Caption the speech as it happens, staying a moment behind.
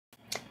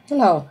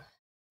Hello.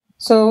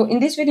 So in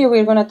this video,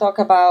 we're going to talk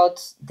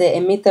about the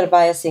emitter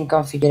biasing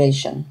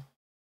configuration.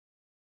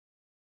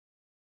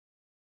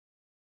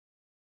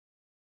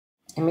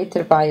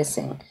 Emitter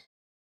biasing.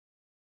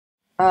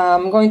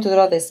 I'm going to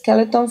draw the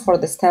skeleton for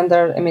the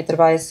standard emitter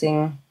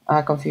biasing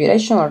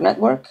configuration or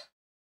network,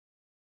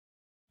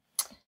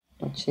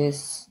 which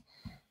is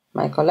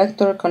my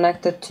collector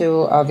connected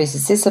to a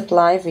VCC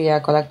supply via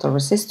collector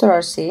resistor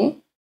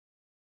RC,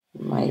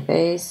 my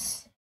base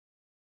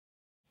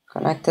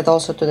connected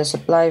also to the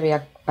supply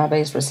via a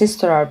base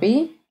resistor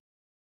RB.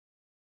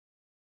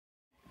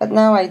 But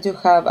now I do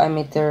have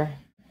emitter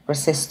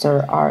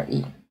resistor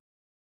RE,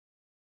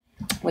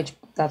 which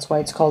that's why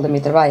it's called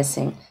emitter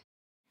biasing.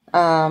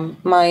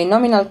 My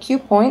nominal Q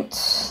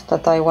point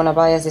that I want to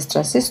bias this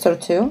transistor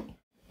to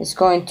is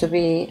going to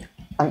be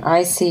an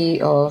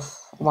IC of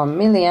 1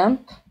 milliamp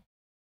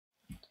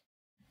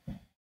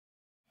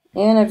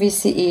and a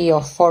VCE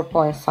of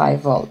 4.5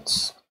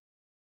 volts.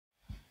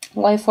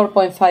 Why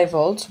 4.5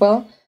 volts?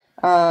 Well,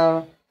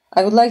 I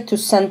would like to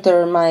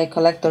center my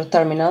collector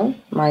terminal,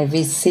 my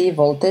VC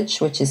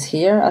voltage, which is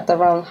here at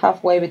around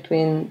halfway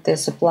between the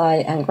supply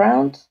and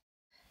ground.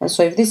 And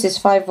so if this is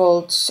 5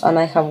 volts and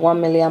I have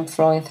 1 milliamp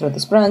flowing through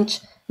this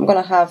branch, I'm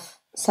going to have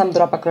some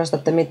drop across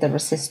that emitter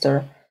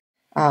resistor.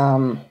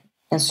 And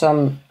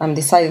so I'm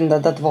deciding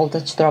that that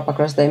voltage drop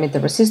across the emitter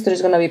resistor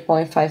is going to be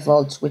 0.5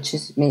 volts, which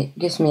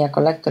gives me a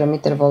collector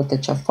emitter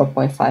voltage of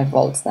 4.5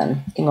 volts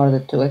then, in order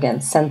to,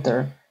 again,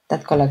 center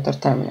that collector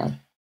terminal.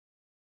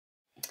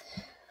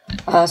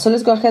 So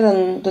let's go ahead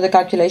and do the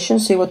calculation,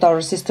 see what our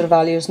resistor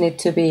values need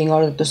to be in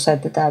order to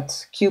set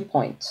that Q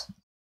point.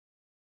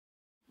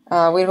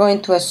 We're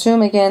going to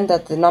assume again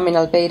that the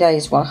nominal beta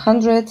is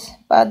 100,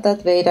 but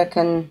that beta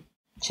can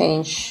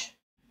change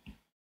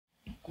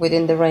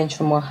within the range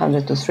from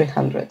 100 to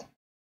 300.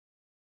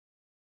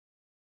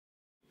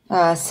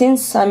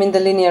 Since I'm in the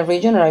linear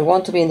region, or I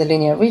want to be in the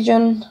linear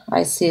region,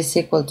 IC is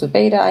equal to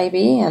beta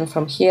IB, and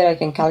from here I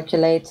can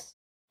calculate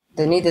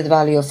the needed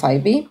value of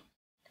IB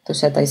to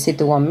set IC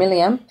to 1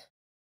 milliamp.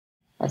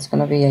 That's going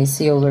to be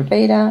IC over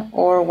beta,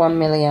 or 1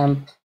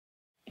 milliamp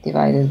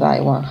divided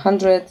by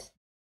 100,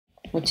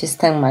 which is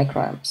 10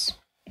 microamps.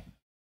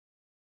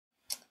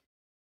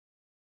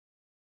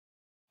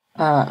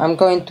 I'm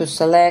going to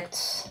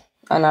select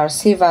an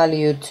RC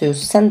value to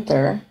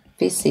center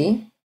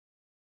VC.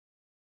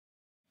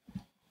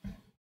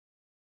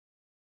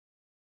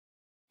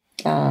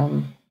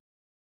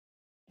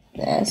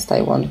 Yes,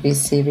 I want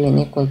VC being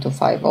equal to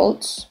 5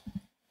 volts.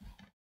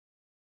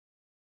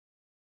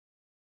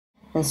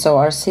 And so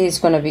RC is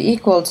going to be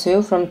equal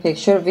to, from the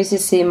picture,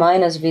 VCC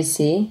minus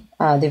VC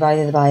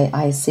divided by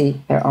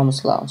IC per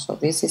Ohm's law. So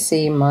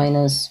VCC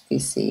minus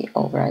VC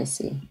over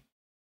IC.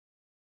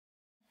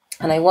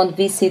 And I want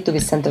VC to be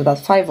centered at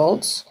 5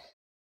 volts.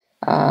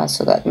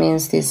 So that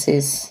means this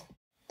is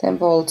 10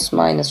 volts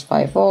minus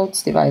 5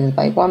 volts divided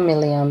by 1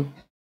 milliamp,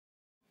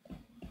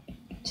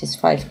 which is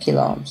 5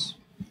 kilo ohms.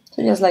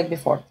 So just like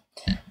before,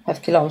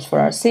 5 kilo ohms for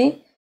RC.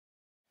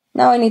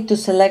 Now I need to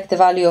select the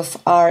value of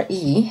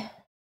RE.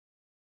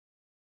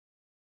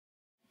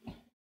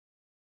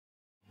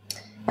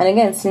 And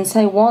again, since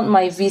I want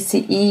my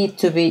VCE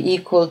to be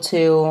equal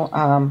to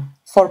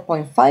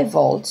 4.5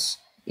 volts,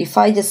 if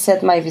I just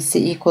set my VC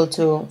equal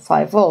to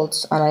 5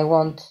 volts and I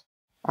want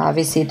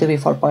VC to be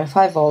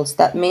 4.5 volts,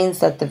 that means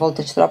that the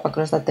voltage drop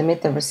across that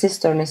emitter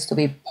resistor needs to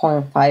be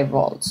 0.5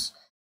 volts.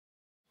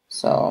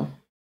 So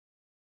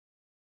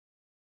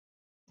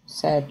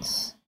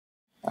set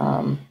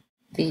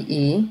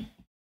VE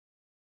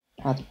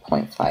at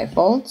 0.5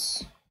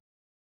 volts.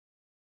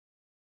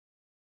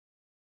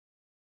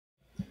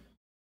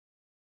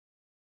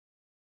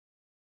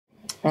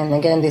 And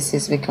again, this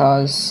is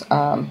because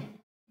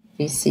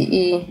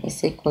VCE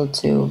is equal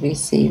to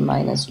VC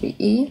minus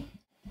VE.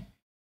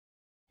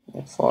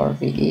 Therefore,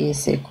 VE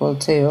is equal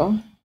to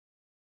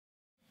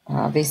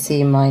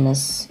VC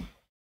minus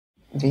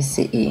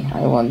VCE.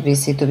 I want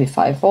VC to be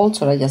 5 volts,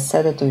 so I just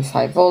set it to be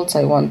 5 volts.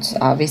 I want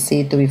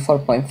VC to be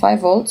 4.5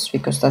 volts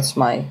because that's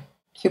my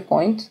Q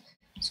point.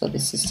 So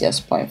this is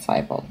just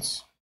 0.5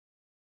 volts.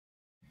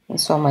 And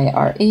so my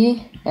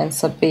RE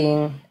ends up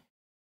being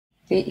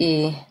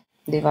VE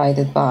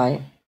divided by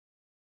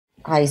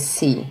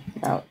IC.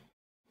 Now,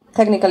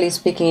 technically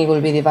speaking, it will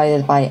be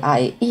divided by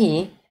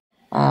IE,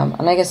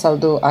 and I guess I'll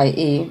do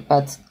IE,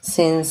 but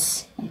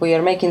since we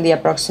are making the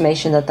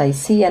approximation that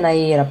IC and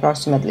IE are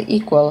approximately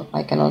equal,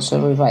 I can also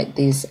rewrite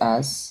this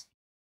as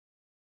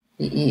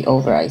VE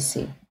over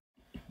IC.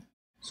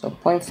 So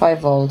 0.5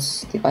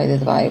 volts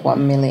divided by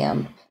 1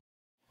 milliamp,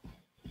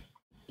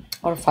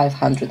 or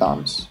 500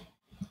 ohms.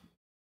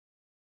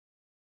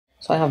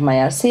 So I have my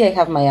RC, I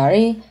have my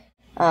RE.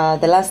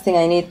 The last thing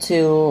I need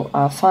to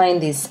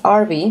find is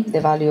RB, the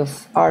value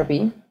of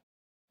RB,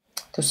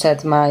 to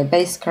set my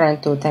base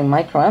current to 10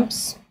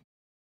 microamps.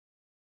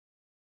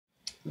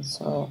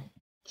 So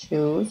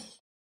choose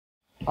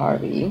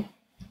RB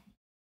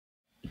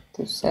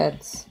to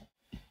set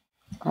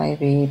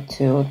IB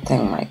to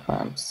 10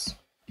 microamps.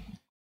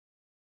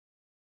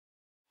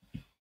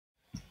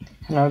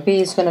 And our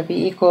B is going to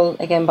be equal,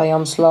 again by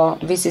Ohm's law,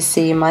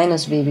 VCC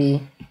minus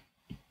VB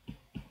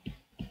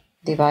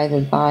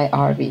divided by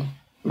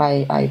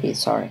IB,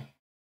 sorry.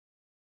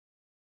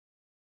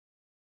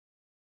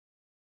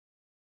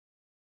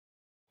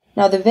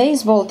 Now the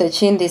base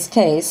voltage in this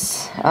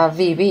case,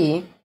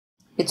 VB,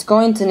 it's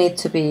going to need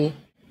to be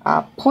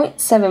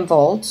 0.7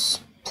 volts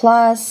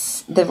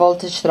plus the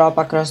voltage drop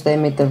across the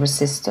emitter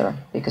resistor,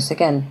 because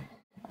again,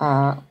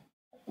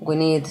 we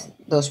need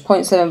those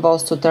 0.7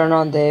 volts to turn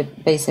on the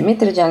base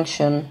emitter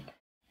junction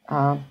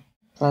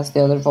plus the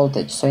other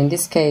voltage. So in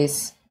this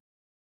case,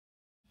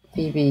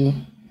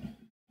 VB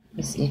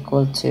is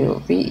equal to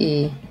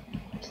VE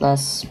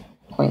plus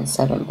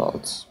 0.7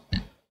 volts.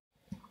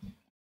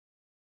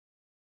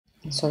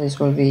 So this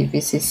will be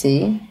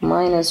VCC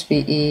minus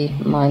VE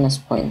minus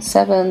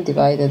 0.7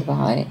 divided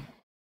by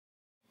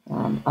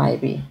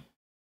IB,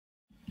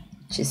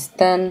 which is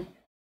 10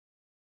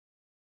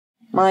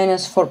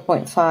 minus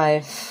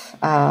 4.5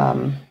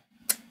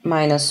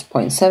 minus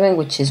 0.7,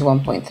 which is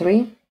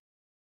 1.3,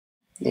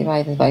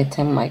 divided by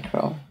 10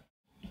 micro.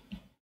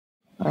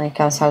 And it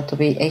comes out to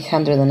be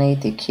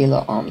 880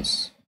 kilo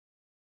ohms.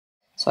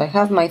 So I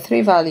have my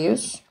three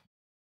values.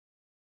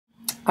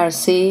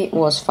 RC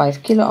was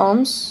 5 kilo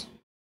ohms,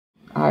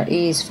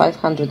 RE is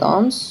 500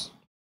 ohms,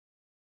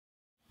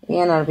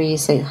 and RB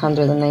is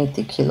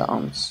 880 kilo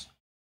ohms.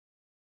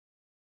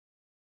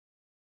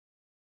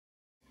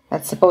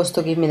 That's supposed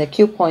to give me the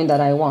Q point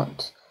that I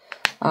want.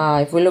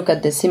 If we look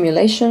at the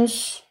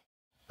simulations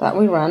that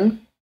we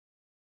run,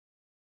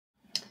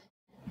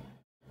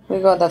 we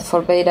got that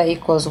for beta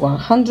equals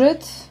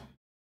 100,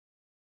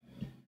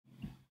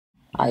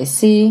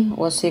 IC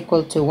was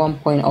equal to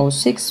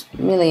 1.06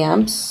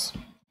 milliamps,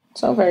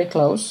 so very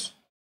close,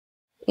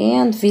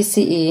 and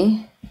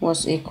VCE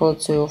was equal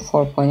to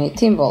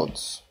 4.18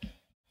 volts.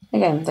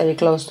 Again, very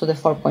close to the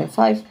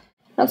 4.5.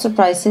 Not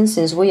surprising,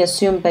 since we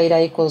assume beta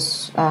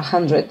equals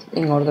 100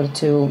 in order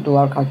to do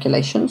our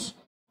calculations.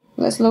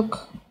 Let's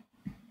look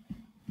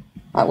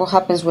at what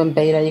happens when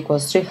beta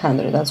equals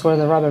 300. That's where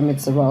the rubber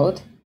meets the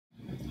road.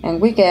 And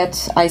we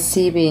get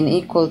IC being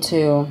equal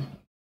to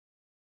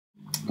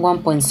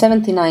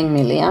 1.79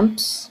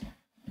 milliamps.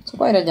 It's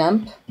quite a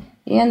jump.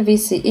 And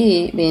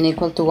VCE being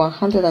equal to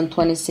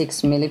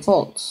 126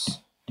 millivolts.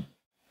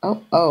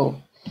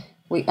 Oh,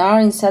 we are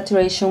in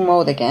saturation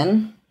mode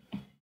again.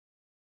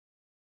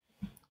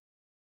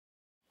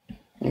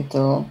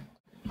 Little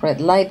red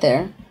light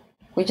there.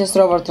 We just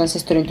drove our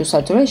transistor into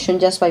saturation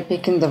just by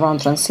picking the wrong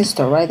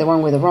transistor, right? The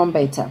one with the wrong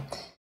beta.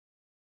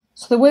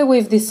 So the way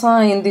we've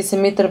designed this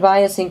emitter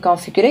biasing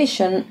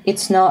configuration,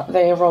 it's not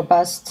very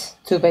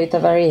robust to beta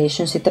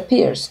variations, it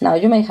appears. Now,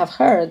 you may have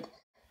heard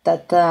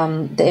that the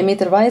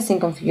emitter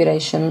biasing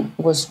configuration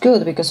was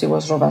good because it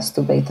was robust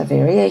to beta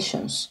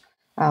variations.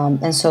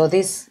 And so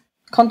this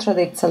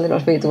contradicts a little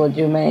bit what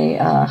you may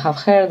have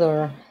heard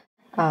or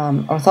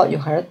thought you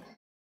heard.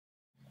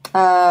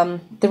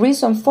 The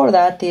reason for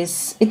that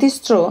is, it is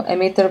true,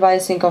 emitter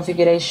biasing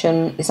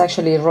configuration is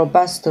actually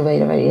robust to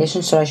beta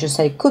variations, so I should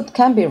say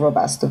can be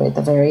robust to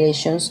beta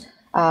variations,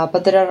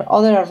 but there are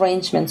other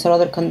arrangements or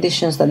other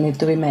conditions that need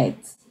to be made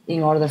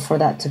in order for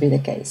that to be the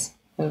case.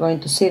 We're going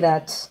to see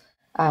that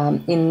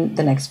in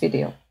the next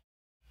video.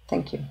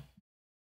 Thank you.